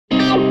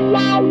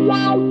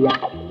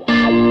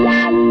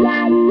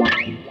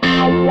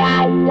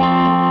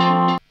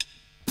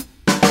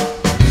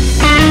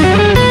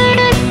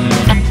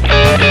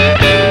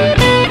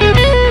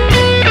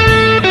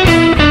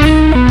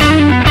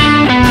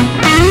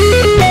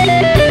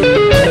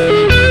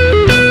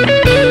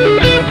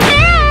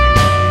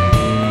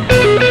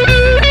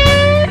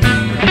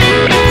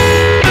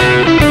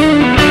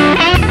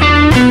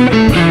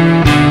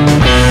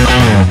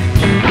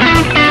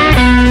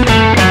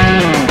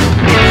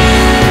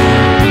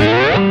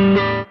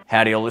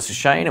Howdy all, this is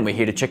Shane and we're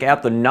here to check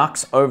out the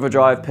NUX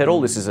Overdrive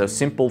pedal. This is a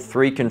simple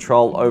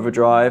 3-control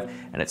overdrive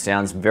and it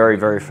sounds very,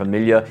 very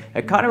familiar.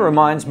 It kind of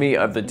reminds me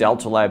of the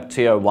Delta Lab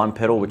TO1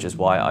 pedal, which is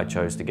why I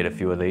chose to get a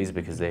few of these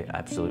because they're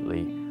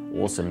absolutely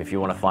awesome. If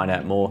you want to find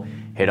out more,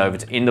 head over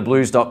to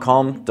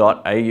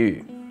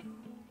intheblues.com.au.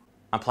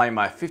 I'm playing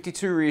my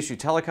 52 reissue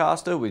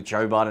Telecaster with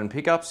Joe Biden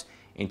pickups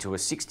into a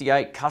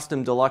 68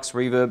 custom deluxe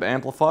reverb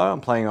amplifier.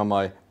 I'm playing on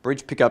my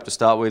bridge pickup to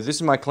start with. This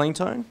is my clean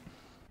tone.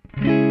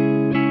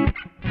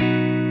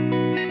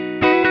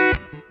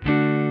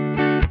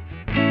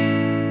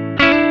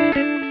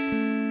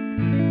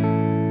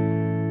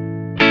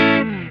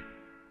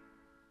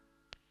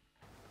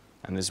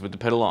 And this is with the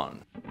pedal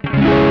on.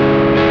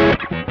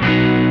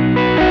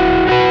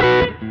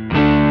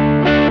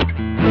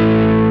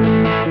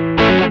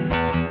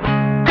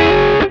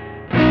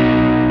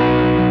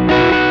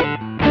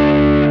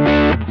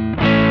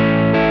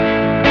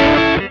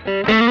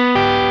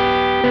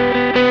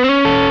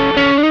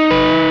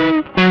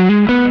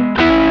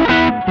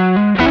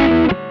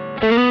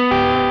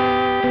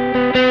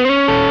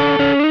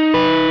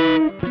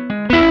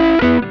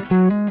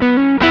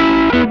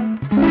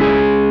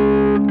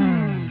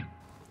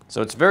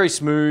 So it's very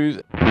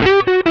smooth.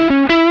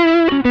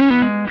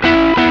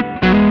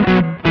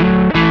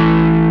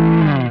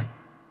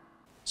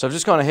 So I've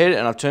just gone ahead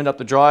and I've turned up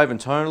the drive and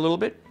tone a little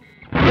bit.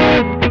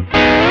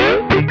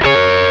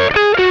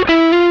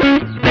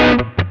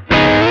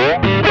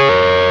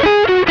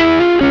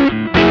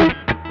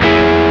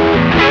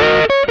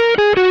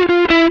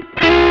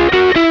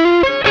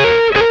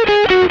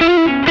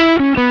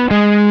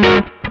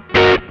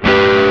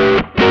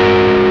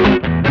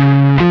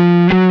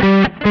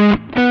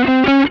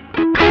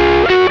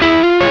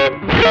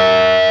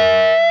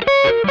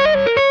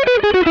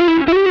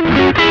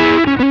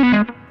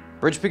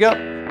 Bridge pickup.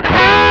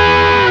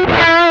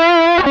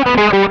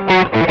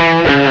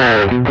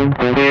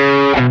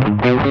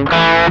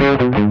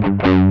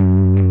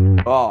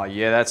 Oh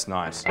yeah, that's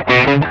nice.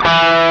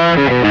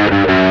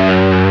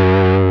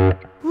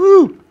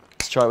 Woo!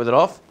 Let's try it with it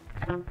off.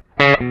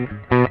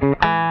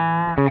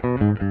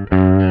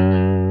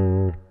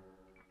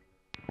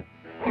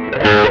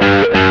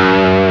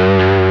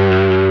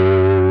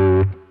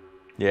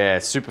 Yeah,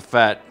 super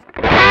fat.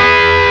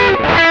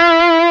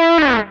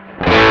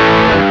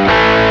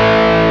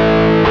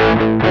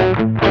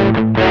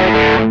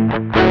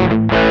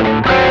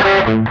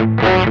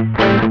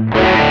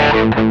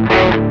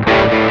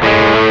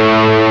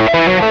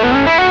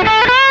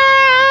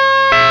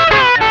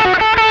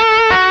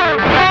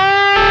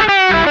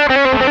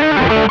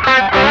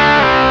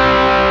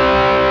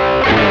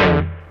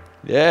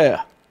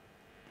 Yeah.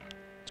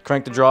 Let's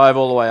crank the drive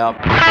all the way up.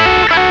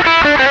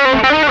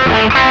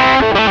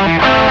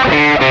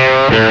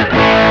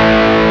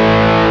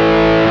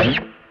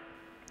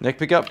 Neck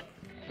pickup.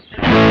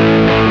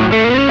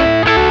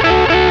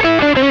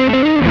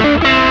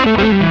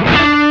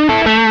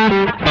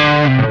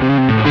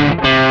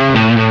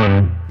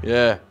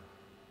 Yeah. A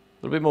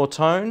little bit more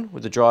tone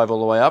with the drive all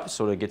the way up,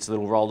 sort of gets a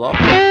little rolled up.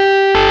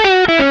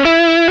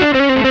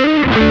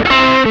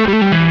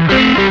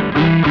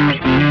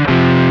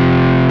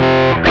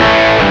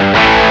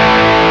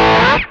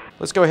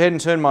 Let's go ahead and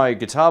turn my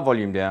guitar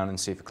volume down and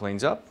see if it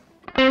cleans up.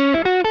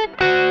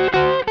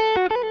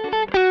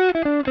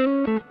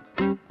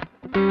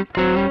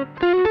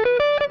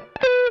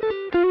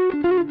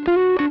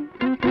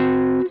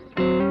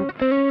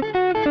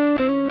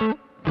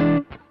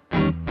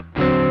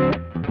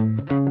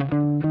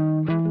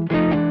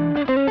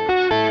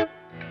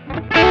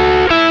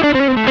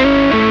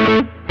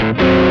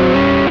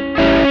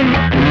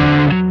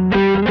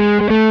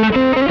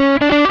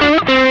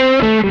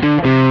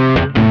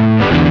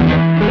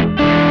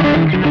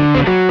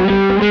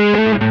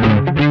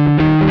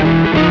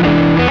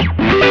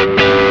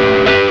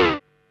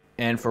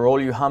 And for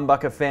all you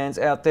humbucker fans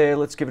out there,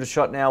 let's give it a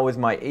shot now with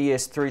my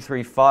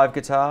ES335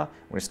 guitar.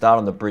 I'm going to start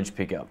on the bridge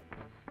pickup.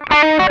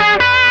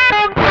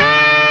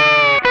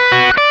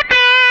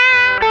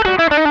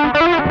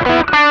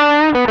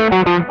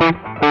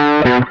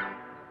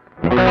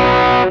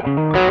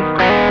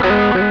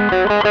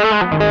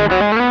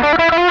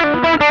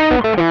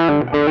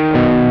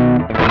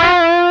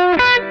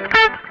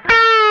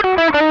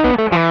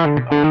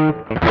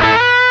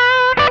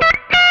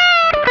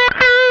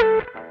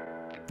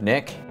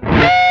 Neck.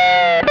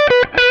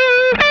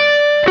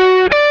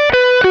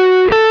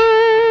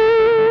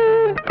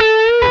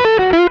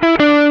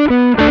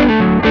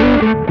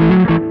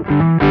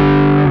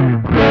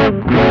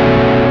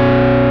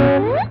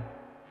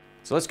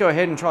 So let's go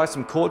ahead and try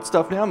some chord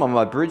stuff now. I'm on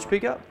my bridge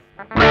pickup.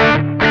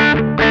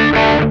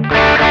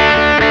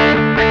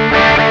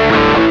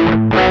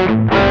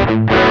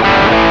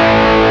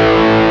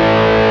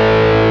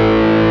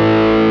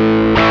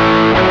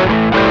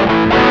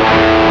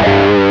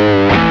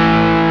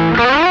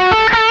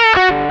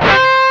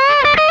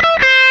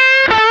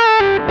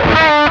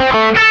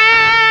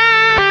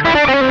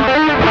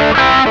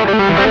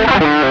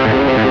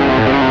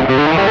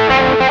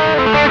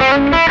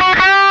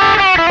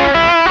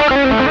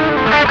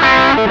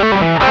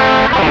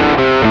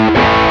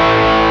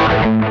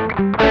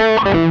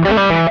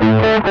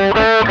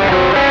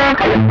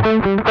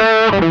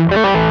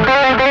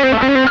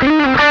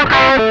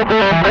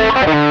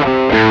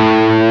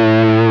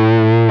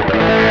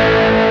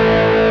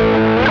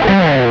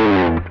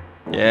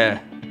 Yeah,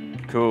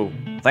 cool.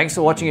 Thanks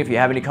for watching. If you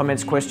have any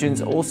comments,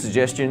 questions, or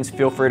suggestions,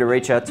 feel free to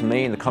reach out to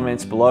me in the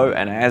comments below.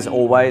 And as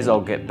always,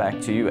 I'll get back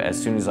to you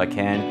as soon as I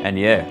can. And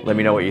yeah, let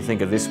me know what you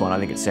think of this one. I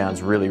think it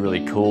sounds really,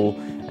 really cool.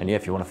 And yeah,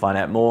 if you want to find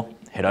out more,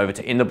 head over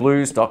to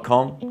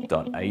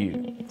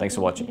intheblues.com.au. Thanks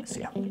for watching.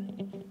 See ya.